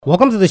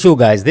Welcome to the show,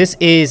 guys. This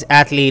is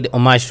Athlete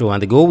on Maestro,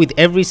 and the goal with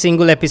every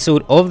single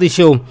episode of the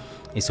show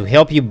is to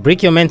help you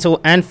break your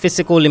mental and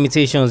physical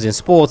limitations in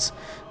sports,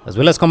 as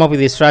well as come up with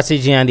a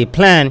strategy and a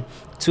plan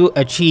to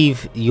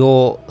achieve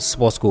your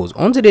sports goals.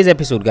 On today's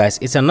episode, guys,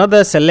 it's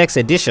another selects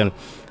edition,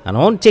 and I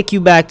want to take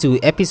you back to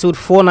episode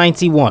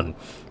 491,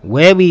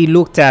 where we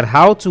looked at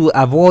how to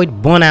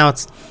avoid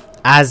burnout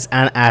as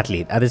an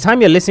athlete. At the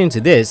time you're listening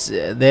to this,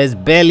 there's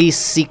barely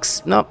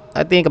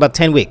about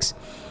 10 weeks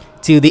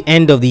till the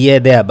end of the year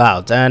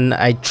thereabout, and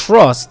I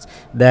trust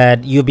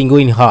that you've been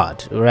going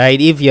hard, right?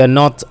 If you're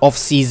not off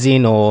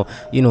season, or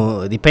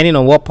depending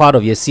on what part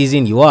of your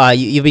season you are,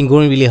 you've been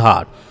going really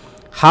hard.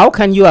 How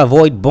can you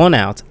avoid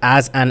burnout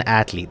as an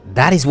athlete?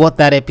 That is what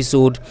that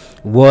episode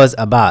was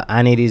about,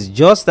 and it is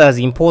just as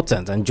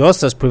important and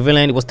just as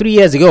prevalent. It was 3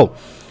 years ago,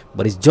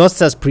 but it's just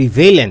as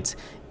prevalent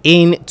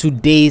in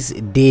today's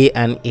day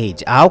and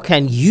age. How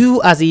can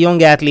you as a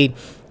young athlete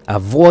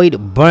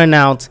avoid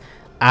burnout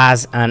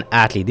as an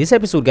athlete? This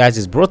episode, guys,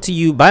 is brought to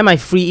you by my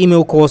free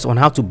email course on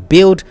how to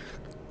build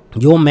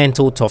your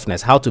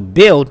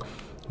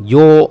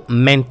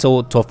mental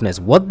toughness.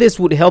 What this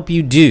would help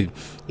you do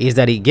is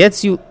that it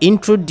gets you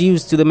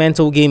introduced to the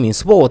mental game in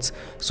sports,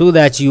 so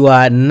that you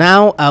are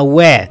now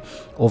aware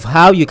of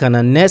how you can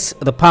harness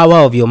the power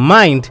of your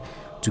mind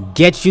to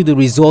get you the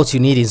results you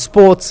need in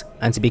sports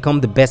and to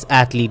become the best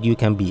athlete you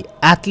can be.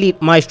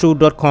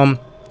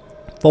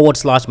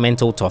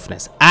 athletemaestro.com/mental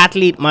toughness.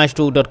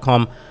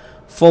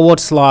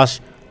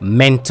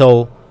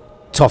 athletemaestro.com/mental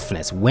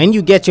toughness. When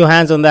you get your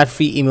hands on that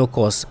free email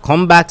course,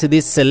 come back to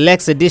this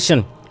selects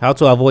edition, how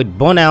to avoid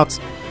burnout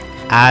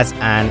as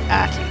an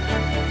athlete.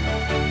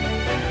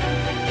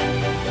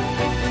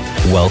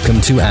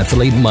 Welcome to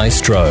Athlete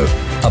Maestro,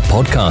 a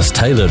podcast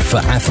tailored for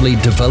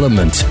athlete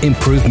development,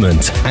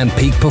 improvement, and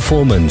peak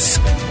performance.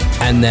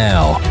 And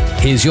now,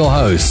 here's your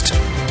host.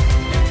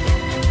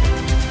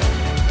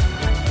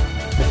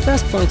 The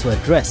first point to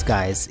address,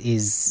 guys,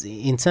 is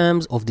in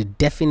terms of the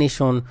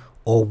definition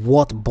of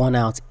what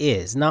burnout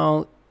is.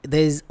 Now,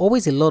 there's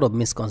always a lot of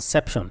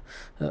misconception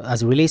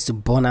as it relates to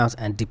burnout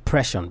and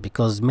depression,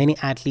 because many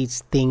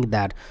athletes think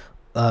that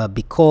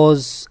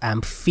because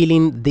I'm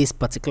feeling this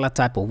particular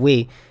type of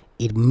way,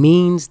 it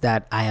means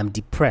that I am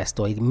depressed,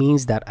 or it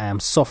means that I am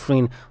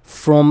suffering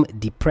from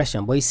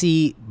depression. But you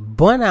see,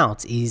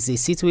 burnout is a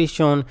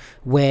situation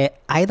where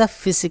either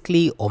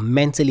physically or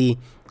mentally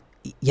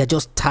you're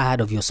just tired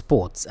of your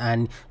sports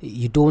and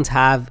you don't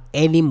have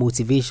any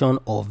motivation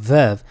or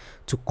verve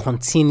to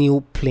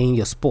continue playing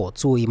your sport.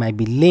 So it might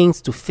be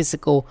linked to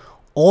physical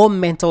or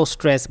mental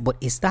stress, but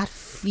it's that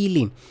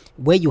feeling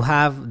where you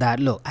have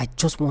that, look, I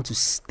just want to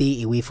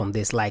stay away from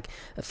this. Like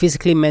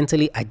physically,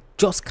 mentally, I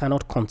just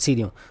cannot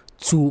continue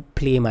to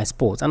play my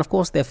sports. And of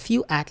course, there are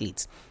few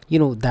athletes,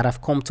 that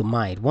have come to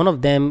mind. One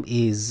of them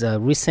is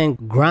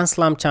recent Grand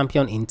Slam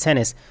champion in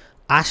tennis,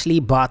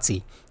 Ashleigh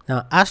Barty.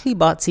 Now, Ashleigh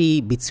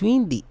Barty,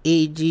 between the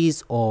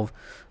ages of,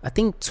 I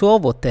think,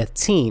 12 or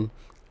 13,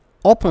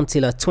 up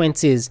until her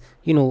 20s,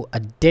 her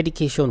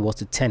dedication was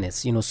to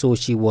tennis. So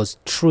she was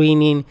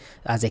training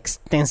as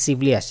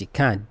extensively as she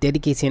can,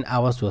 dedicating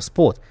hours to her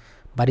sport.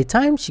 By the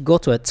time she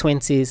got to her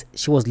 20s,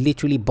 she was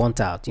literally burnt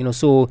out.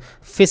 So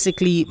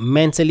physically,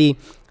 mentally,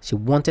 she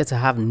wanted to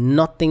have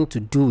nothing to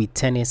do with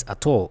tennis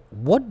at all.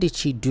 What did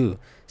she do?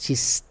 She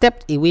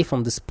stepped away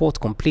from the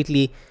sport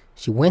completely.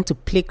 She went to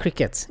play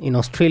cricket in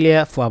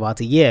Australia for about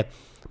a year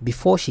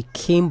before she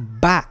came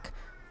back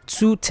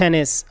to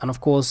tennis, and of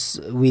course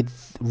with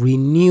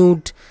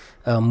renewed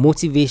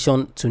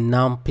motivation to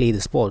now play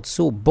the sport.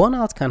 So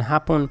burnout can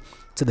happen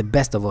to the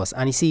best of us,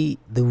 and you see,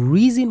 the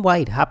reason why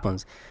it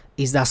happens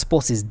is that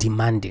sports is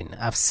demanding.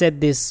 I've said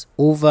this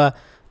over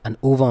and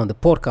over on the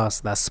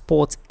podcast, that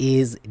sport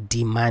is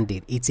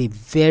demanding. It's a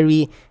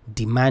very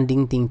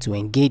demanding thing to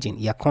engage in.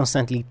 You're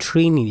constantly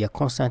training, you're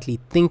constantly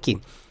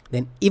thinking.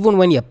 Then even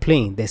when you're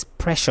playing, there's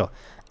pressure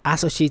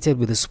associated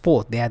with the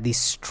sport. There are these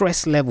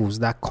stress levels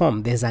that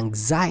come. There's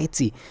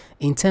anxiety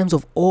in terms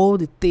of all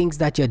the things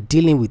that you're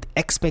dealing with,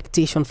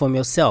 expectation from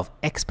yourself,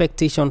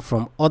 expectation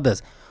from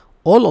others.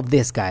 All of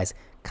this, guys,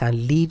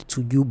 can lead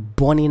to you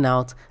burning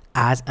out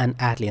as an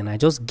athlete. And I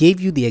just gave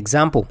you the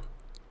example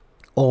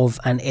of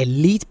an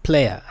elite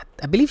player.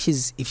 I believe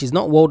if she's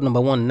not world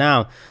number one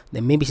now,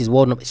 then maybe she's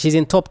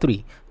in top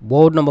 3,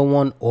 world number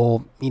 1,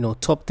 or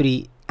top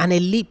 3, an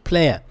elite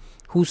player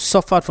who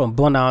suffered from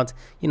burnout,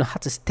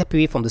 had to step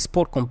away from the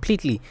sport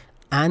completely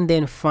and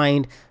then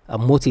find a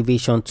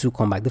motivation to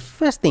come back. The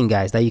first thing,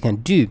 guys, that you can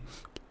do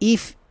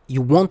if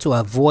you want to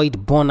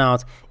avoid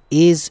burnout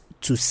is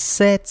to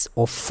set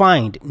or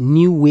find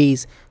new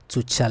ways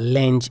to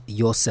challenge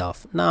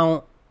yourself.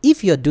 Now,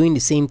 if you're doing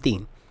the same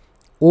thing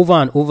over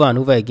and over and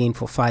over again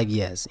for 5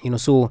 years,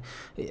 so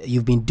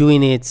you've been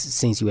doing it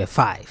since you were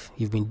 5,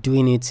 you've been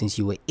doing it since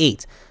you were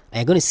 8, and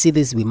you're going to see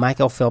this with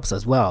Michael Phelps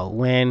as well,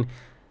 when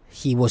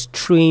he was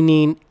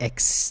training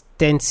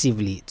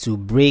extensively to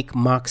break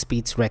Mark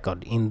Speed's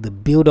record in the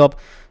build-up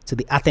to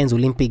the Athens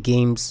Olympic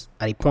Games.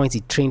 At a point, he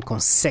trained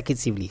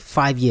consecutively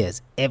 5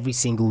 years, every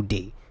single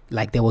day.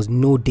 Like, there was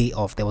no day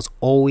off. There was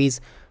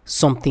always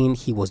something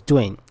he was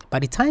doing. By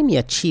the time he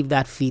achieved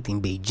that feat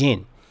in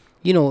Beijing,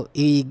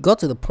 he got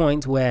to the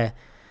point where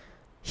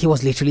he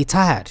was literally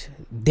tired.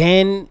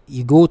 Then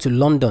you go to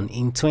London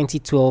in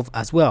 2012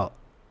 as well.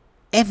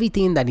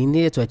 Everything that he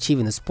needed to achieve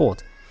in the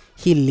sport,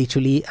 he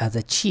literally has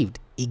achieved.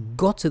 It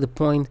got to the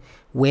point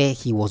where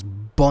he was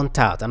burnt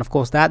out. And of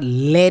course, that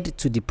led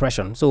to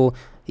depression. So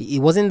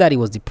it wasn't that he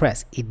was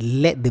depressed. The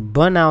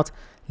burnout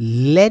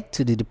led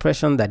to the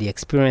depression that he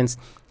experienced.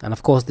 And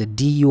of course, the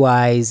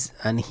DUIs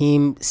and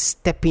him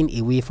stepping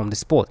away from the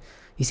sport.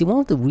 You see, one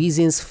of the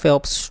reasons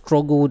Phelps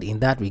struggled in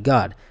that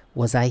regard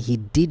was that he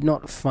did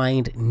not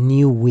find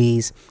new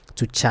ways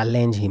to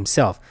challenge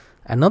himself.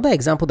 Another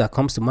example that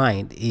comes to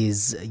mind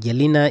is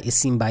Yelena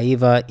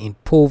Isinbayeva in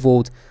pole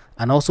vault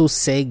and also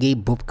Sergei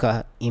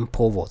Bubka in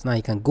pole vault. Now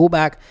you can go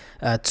back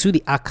to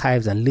the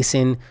archives and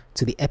listen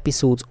to the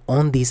episodes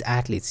on these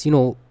athletes.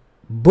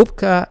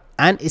 Bubka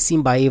and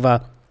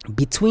Isinbayeva,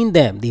 between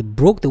them, they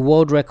broke the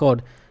world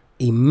record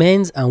in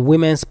men's and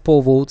women's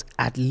pole vault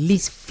at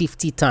least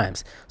 50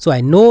 times. So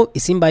I know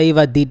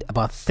Isinbayeva did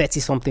about 30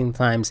 something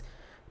times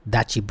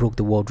that she broke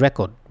the world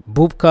record.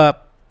 Bubka,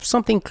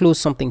 something close,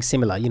 something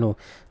similar.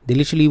 They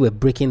literally were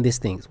breaking these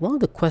things. One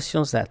of the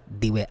questions that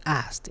they were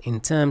asked in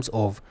terms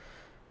of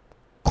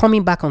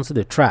coming back onto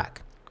the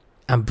track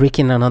and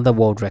breaking another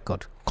world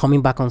record,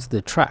 coming back onto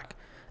the track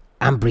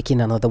and breaking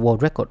another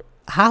world record.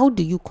 How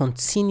do you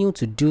continue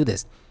to do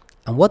this?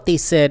 And what they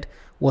said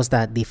was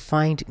that they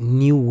find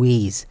new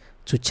ways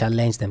to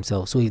challenge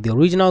themselves. So if the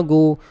original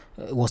goal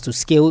was to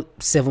scale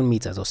 7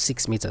 meters or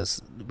 6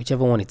 meters,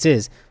 whichever one it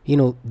is,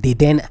 they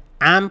then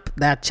amp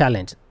that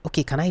challenge.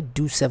 Okay, can I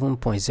do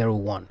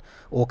 7.01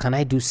 or can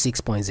I do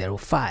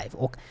 6.05?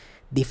 Or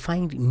they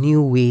find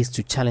new ways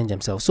to challenge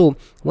themselves. So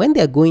when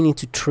they're going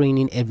into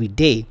training every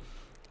day,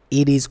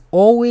 it is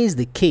always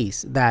the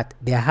case that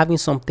they're having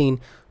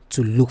something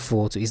to look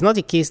forward to. It's not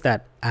the case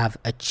that I've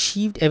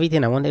achieved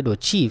everything I wanted to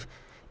achieve.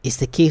 It's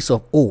the case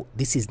of,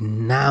 this is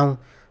now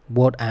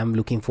what I'm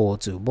looking forward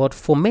to. But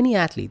for many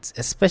athletes,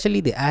 especially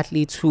the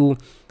athletes who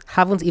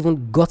haven't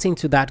even gotten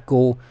to that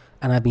goal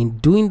and have been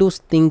doing those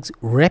things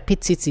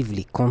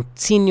repetitively,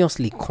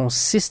 continuously,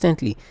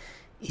 consistently,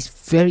 it's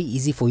very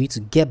easy for you to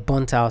get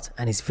burnt out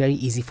and it's very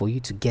easy for you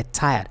to get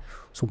tired.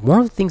 So one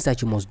of the things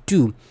that you must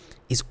do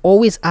is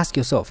always ask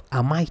yourself,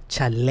 am I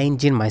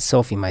challenging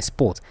myself in my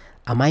sport?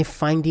 Am I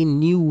finding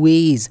new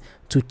ways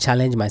to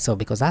challenge myself?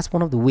 Because that's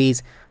one of the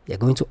ways you're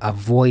going to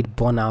avoid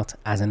burnout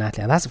as an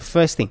athlete. And that's the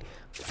first thing.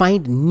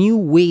 Find new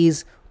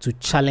ways to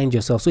challenge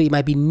yourself. So it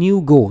might be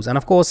new goals. And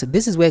of course,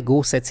 this is where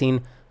goal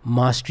setting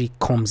mastery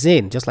comes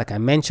in. Just like I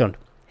mentioned,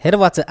 head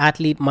over to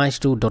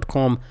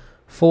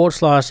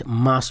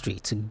athletemaestro.com/mastery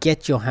to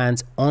get your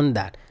hands on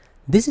that.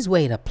 This is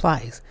where it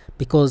applies,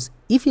 because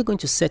if you're going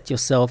to set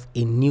yourself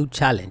a new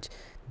challenge,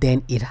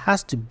 then it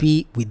has to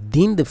be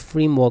within the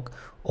framework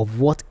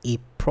of what a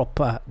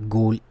proper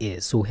goal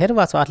is. So head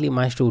over to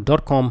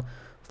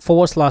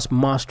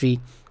athletemaestro.com/mastery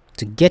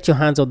to get your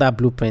hands on that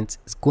blueprint.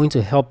 It's going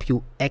to help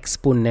you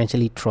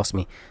exponentially, trust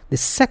me. The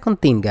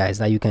second thing, guys,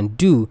 that you can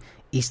do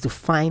is to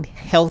find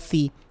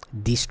healthy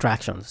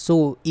distractions.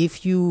 So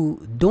if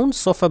you don't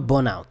suffer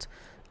burnout,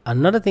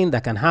 another thing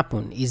that can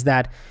happen is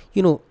that,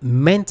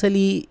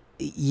 mentally,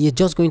 you're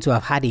just going to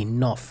have had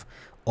enough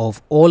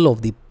of all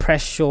of the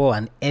pressure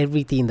and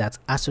everything that's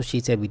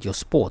associated with your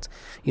sport.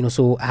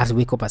 So I have to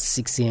wake up at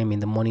 6 a.m.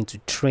 in the morning to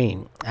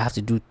train. I have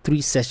to do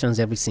 3 sessions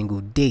every single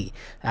day.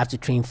 I have to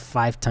train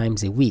 5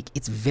 times a week.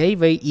 It's very,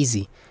 very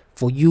easy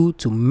for you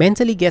to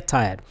mentally get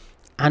tired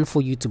and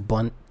for you to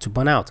burn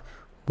out.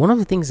 One of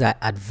the things I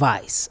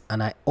advise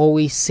and I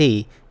always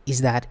say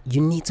is that you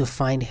need to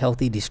find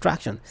healthy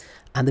distractions.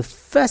 And the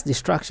first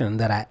distraction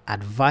that I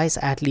advise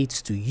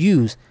athletes to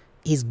use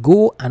is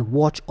go and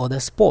watch other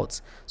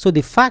sports. So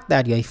the fact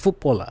that you're a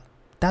footballer,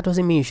 that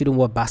doesn't mean you shouldn't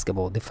watch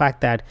basketball. The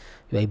fact that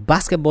you're a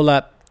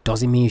basketballer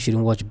doesn't mean you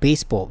shouldn't watch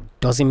baseball.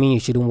 Doesn't mean you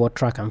shouldn't watch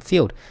track and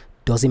field.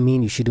 Doesn't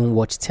mean you shouldn't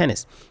watch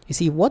tennis. You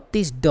see, what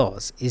this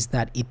does is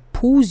that it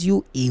pulls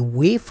you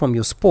away from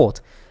your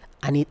sport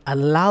and it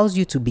allows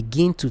you to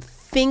begin to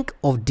think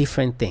of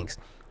different things.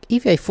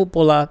 If you're a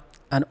footballer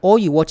and all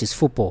you watch is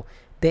football,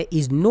 there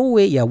is no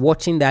way you're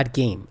watching that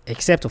game,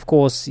 except, of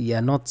course,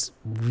 you're not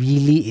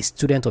really a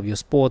student of your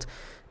sport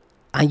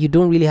and you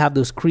don't really have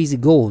those crazy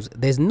goals.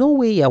 There's no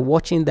way you're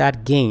watching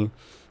that game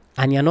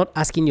and you're not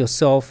asking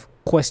yourself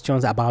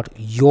questions about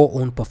your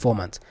own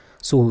performance.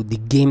 So the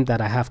game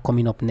that I have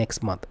coming up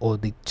next month, or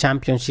the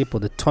championship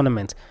or the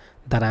tournament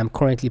that I'm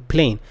currently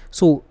playing.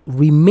 So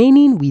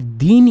remaining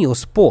within your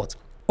sport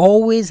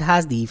always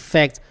has the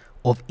effect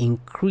of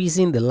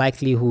increasing the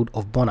likelihood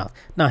of burnout.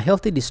 Now,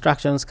 healthy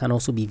distractions can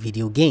also be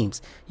video games.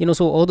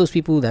 So all those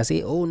people that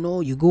say, oh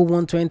no, you go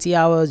 120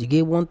 hours, you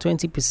get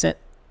 120%.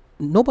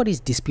 Nobody's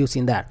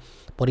disputing that.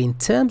 But in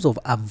terms of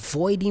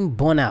avoiding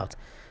burnout,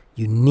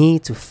 you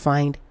need to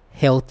find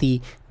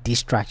healthy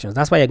distractions.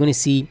 That's why you're going to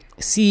see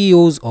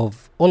CEOs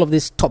of all of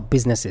these top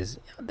businesses,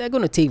 they're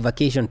going to take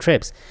vacation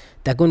trips.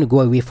 They're going to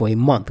go away for a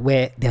month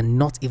where they're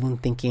not even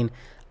thinking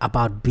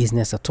about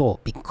business at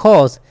all,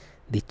 because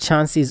the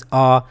chances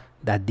are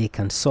that they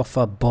can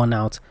suffer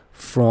burnout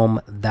from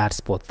that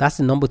sport. That's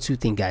the number 2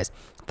 thing, guys,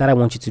 that I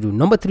want you to do.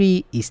 Number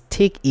 3 is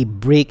take a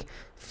break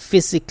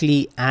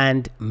physically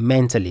and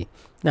mentally.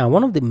 Now,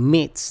 one of the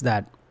myths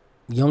that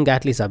young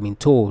athletes have been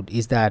told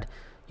is that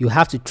you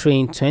have to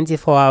train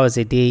 24 hours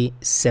a day,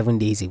 7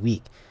 days a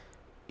week.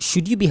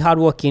 Should you be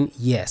hardworking?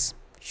 Yes.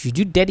 Should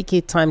you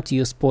dedicate time to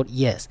your sport?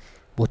 Yes.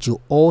 But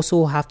you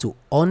also have to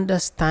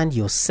understand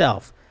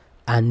yourself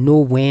and know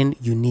when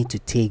you need to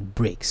take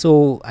breaks.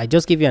 So I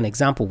just give you an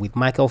example with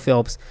Michael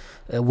Phelps,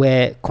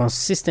 where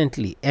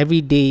consistently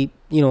every day,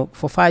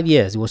 for 5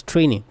 years, he was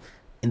training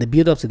in the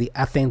build up to the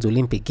Athens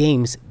Olympic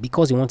Games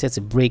because he wanted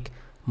to break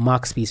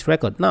Mark Speed's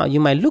record. Now, you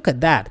might look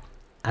at that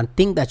and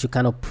think that you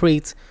can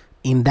operate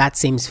in that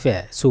same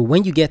sphere. So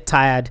when you get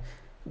tired,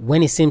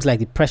 when it seems like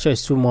the pressure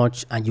is too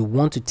much and you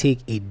want to take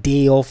a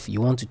day off,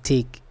 you want to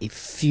take a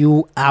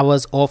few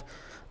hours off,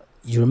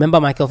 you remember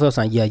Michael Phelps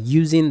and you're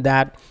using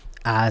that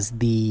as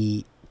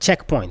the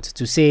checkpoint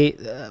to say,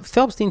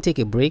 Phelps didn't take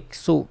a break,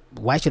 so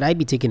why should I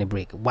be taking a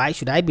break? Why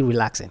should I be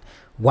relaxing?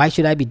 Why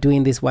should I be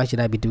doing this? Why should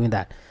I be doing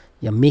that?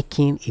 You're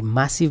making a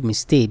massive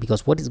mistake,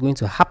 because what is going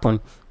to happen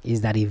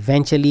is that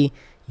eventually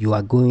you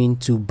are going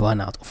to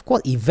burn out. Of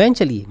course,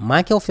 eventually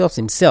Michael Phelps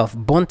himself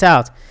burnt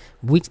out,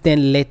 which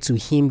then led to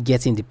him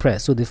getting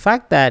depressed. So the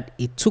fact that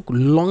it took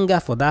longer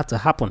for that to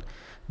happen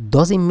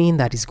doesn't mean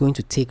that it's going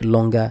to take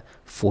longer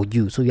for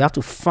you. So you have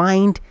to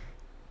find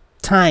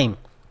time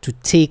to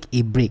take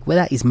a break.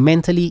 Whether it's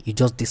mentally, you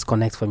just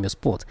disconnect from your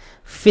sport.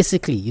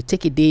 Physically, you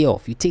take a day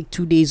off, you take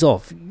 2 days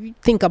off, you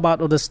think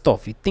about other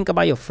stuff, you think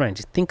about your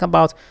friends, you think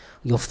about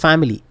your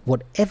family,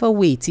 whatever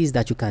way it is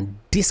that you can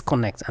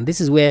disconnect. And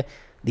this is where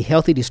the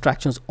healthy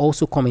distractions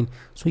also come in.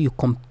 So you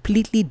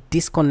completely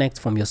disconnect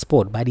from your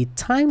sport. By the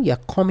time you're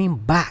coming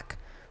back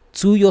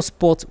to your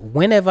sport,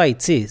 whenever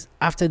it is,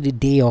 after the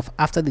day off,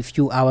 after the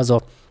few hours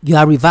off, you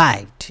are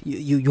revived.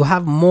 You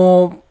have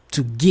more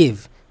to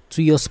give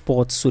to your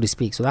sport, so to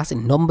speak. So that's the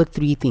number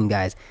 3 thing,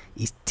 guys,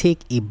 is take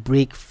a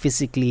break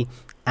physically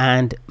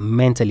and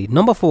mentally.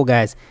 Number 4,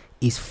 guys,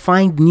 is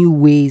find new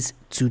ways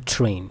to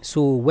train.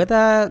 So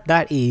whether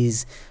that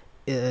is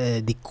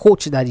the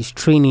coach that is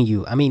training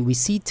you. I mean, we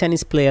see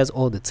tennis players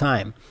all the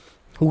time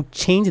who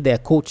change their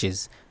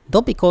coaches,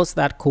 not because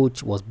that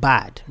coach was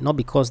bad, not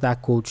because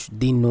that coach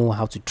didn't know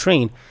how to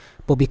train,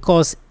 but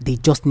because they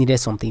just needed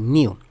something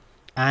new.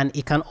 And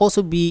it can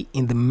also be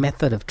in the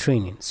method of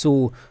training.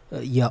 So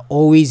you're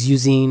always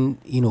using,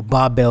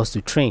 barbells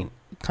to train.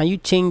 Can you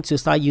change to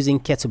start using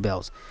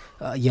kettlebells?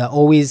 You're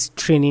always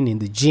training in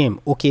the gym.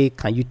 Okay,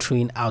 can you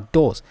train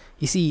outdoors?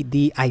 You see,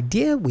 the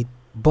idea with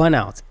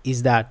burnout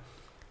is that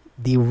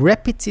the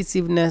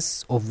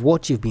repetitiveness of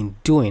what you've been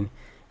doing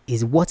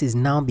is what is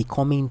now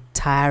becoming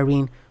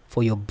tiring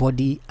for your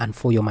body and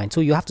for your mind.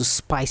 So you have to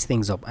spice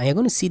things up. And you're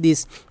going to see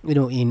this,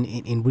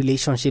 in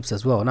relationships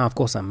as well. Now, of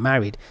course, I'm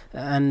married.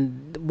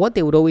 And what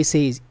they would always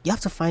say is you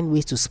have to find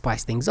ways to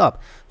spice things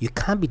up. You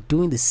can't be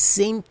doing the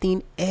same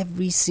thing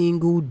every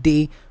single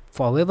day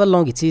for however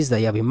long it is that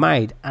you have been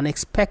married and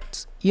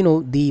expect,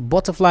 the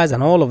butterflies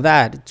and all of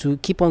that to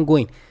keep on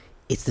going.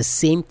 It's the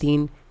same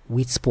thing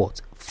with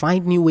sports.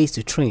 Find new ways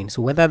to train.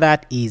 So whether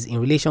that is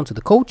in relation to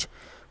the coach,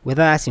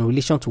 whether that's in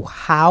relation to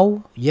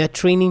how you're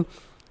training,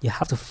 you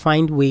have to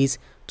find ways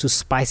to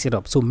spice it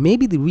up. So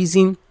maybe the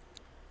reason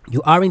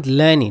you aren't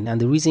learning and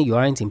the reason you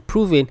aren't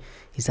improving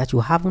is that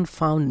you haven't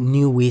found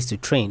new ways to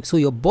train. So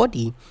your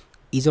body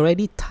is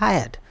already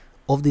tired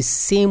of the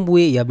same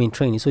way you have been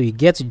training. So you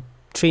get to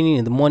training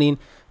in the morning.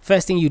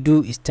 First thing you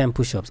do is 10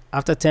 push-ups.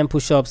 After 10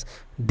 push-ups,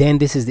 then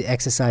this is the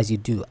exercise you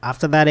do.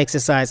 After that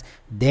exercise,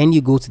 then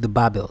you go to the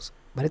barbells.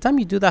 By the time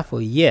you do that for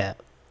a year,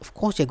 of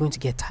course, you're going to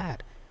get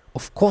tired.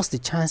 Of course, the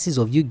chances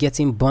of you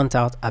getting burnt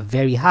out are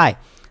very high.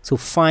 So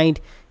find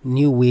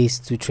new ways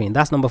to train.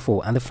 That's number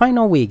 4. And the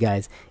final way,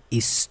 guys,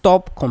 is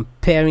stop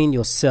comparing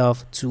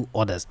yourself to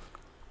others.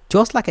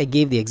 Just like I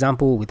gave the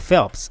example with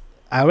Phelps.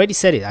 I already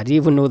said it. I didn't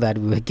even know that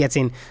we were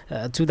getting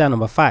to that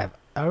number 5.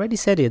 I already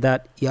said it,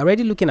 that you're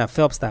already looking at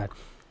Phelps that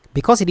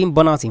because he didn't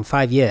burn out in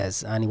 5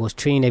 years and he was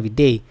training every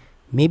day,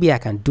 maybe I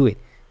can do it.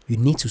 You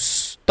need to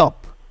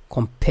stop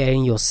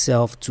comparing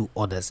yourself to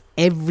others.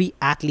 Every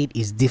athlete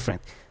is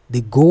different. The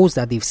goals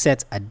that they've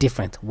set are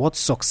different. What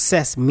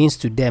success means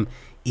to them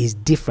is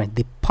different.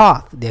 The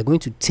path they're going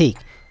to take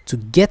to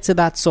get to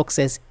that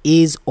success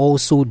is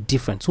also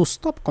different. So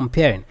stop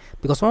comparing,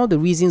 because one of the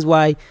reasons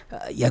why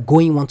you're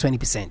going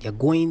 120%, you're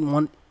going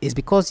one, is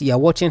because you're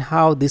watching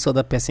how this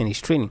other person is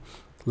training.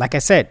 Like I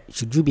said,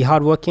 should you be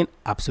hardworking?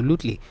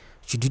 Absolutely.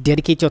 Should you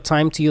dedicate your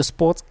time to your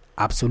sport?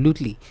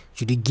 Absolutely.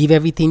 Should you give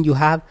everything you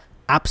have?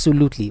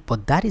 Absolutely.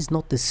 But that is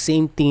not the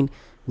same thing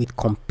with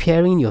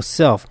comparing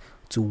yourself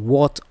to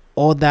what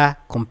other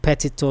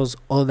competitors,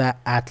 other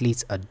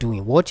athletes are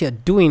doing. What you're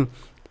doing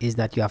is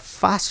that you are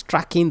fast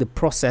tracking the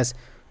process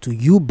to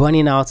you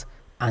burning out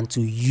and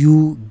to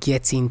you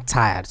getting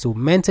tired. So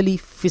mentally,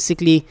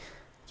 physically,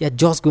 you're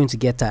just going to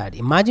get tired.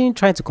 Imagine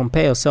trying to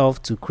compare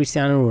yourself to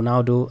Cristiano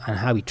Ronaldo and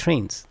how he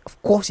trains.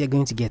 Of course, you're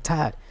going to get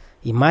tired.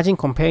 Imagine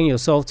comparing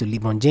yourself to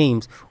LeBron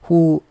James,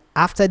 who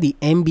after the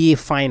NBA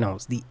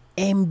finals,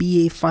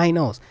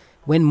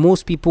 when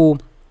most people,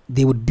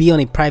 they would be on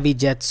a private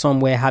jet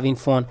somewhere having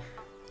fun.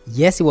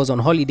 Yes, he was on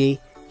holiday,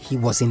 he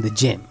was in the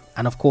gym,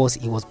 and of course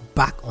he was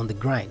back on the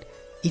grind.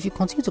 If you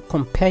continue to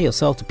compare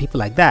yourself to people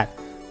like that,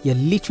 you're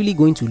literally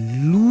going to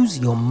lose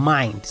your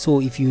mind.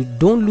 So if you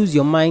don't lose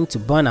your mind to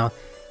burnout,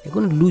 you're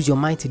going to lose your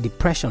mind to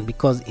depression,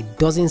 because it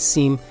doesn't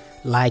seem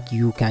like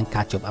you can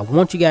catch up. I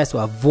want you guys to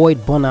avoid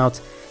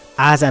burnout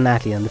as an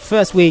athlete, and the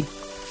first way,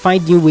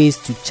 find new ways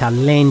to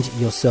challenge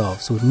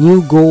yourself. So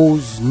new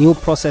goals, new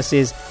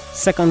processes.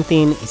 Second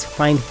thing is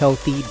find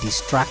healthy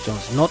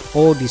distractions. Not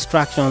all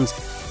distractions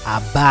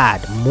are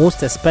bad,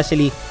 most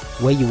especially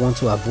where you want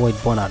to avoid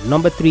burnout.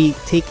 Number 3,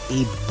 take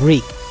a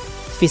break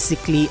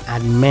physically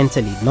and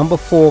mentally. Number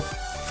 4,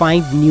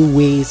 find new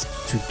ways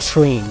to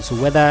train. So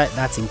whether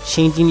that's in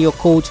changing your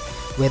coach,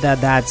 whether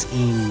that's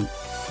in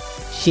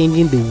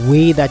changing the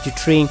way that you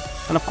train,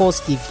 and of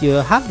course, if you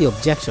have the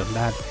objection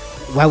that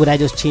why would I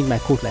just change my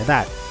coach like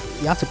that,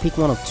 you have to pick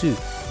one of two.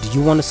 Do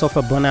you want to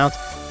suffer burnout,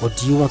 or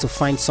do you want to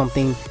find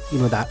something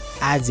that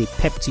adds a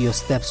pep to your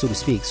step, so to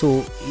speak?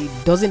 So it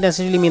doesn't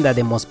necessarily mean that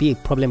there must be a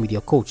problem with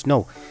your coach.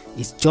 No,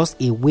 it's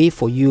just a way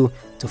for you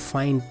to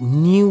find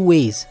new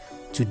ways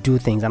to do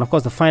things. And of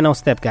course, the final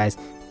step, guys,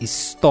 is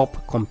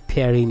stop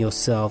comparing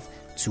yourself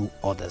to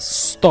others.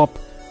 Stop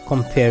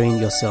comparing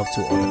yourself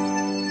to others.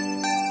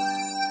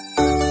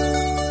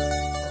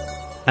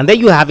 And there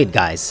you have it,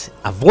 guys.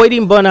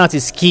 Avoiding burnout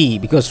is key,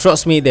 because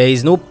trust me, there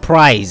is no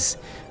prize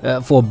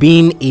for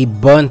being a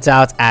burnt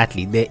out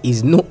athlete. There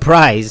is no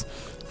prize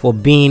for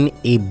being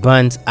a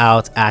burnt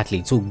out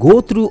athlete. So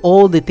go through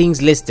all the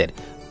things listed,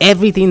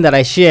 everything that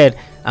I shared,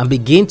 and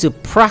begin to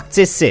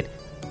practice it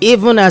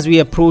even as we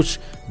approach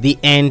the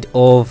end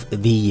of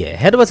the year.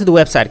 Head over to the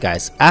website,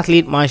 guys,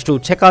 Athlete Maestro.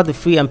 Check out the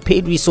free and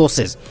paid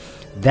resources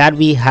that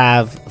we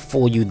have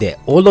for you there.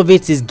 All of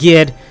it is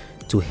geared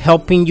to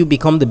helping you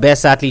become the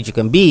best athlete you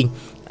can be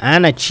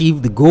and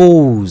achieve the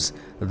goals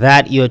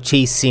that you're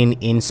chasing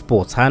in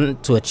sports,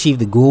 and to achieve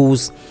the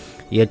goals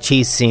you're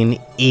chasing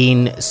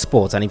in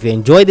sports. And if you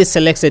enjoy this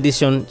select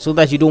edition, so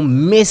that you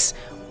don't miss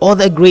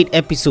other great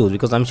episodes,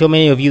 because I'm sure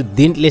many of you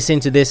didn't listen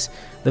to this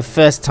the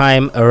first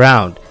time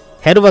around,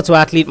 head over to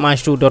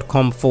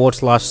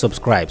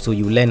athletemaestro.com/subscribe. So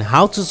you learn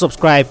how to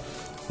subscribe.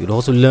 You'll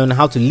also learn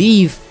how to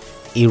leave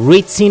a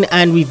rating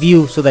and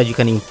review, so that you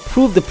can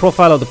improve the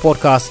profile of the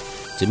podcast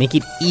to make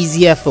it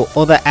easier for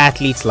other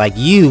athletes like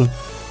you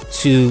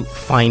to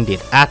find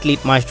it.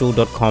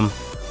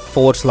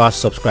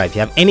 athletemaestro.com/subscribe. If you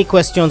have any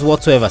questions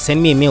whatsoever,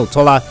 send me a mail,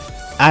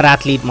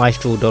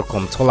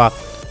 tola@athletemaestro.com,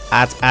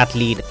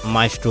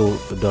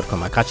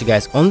 tola@athletemaestro.com. I'll catch you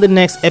guys on the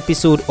next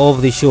episode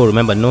of the show.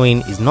 Remember,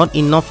 knowing is not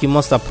enough, you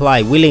must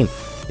apply. Willing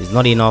is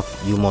not enough,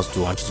 you must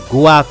do. I want you to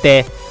go out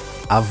there,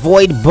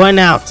 avoid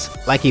burnout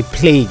like a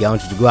plague. I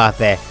want you to go out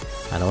there,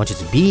 and I want you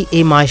to be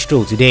a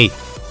maestro today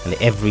and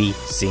every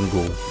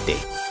single day.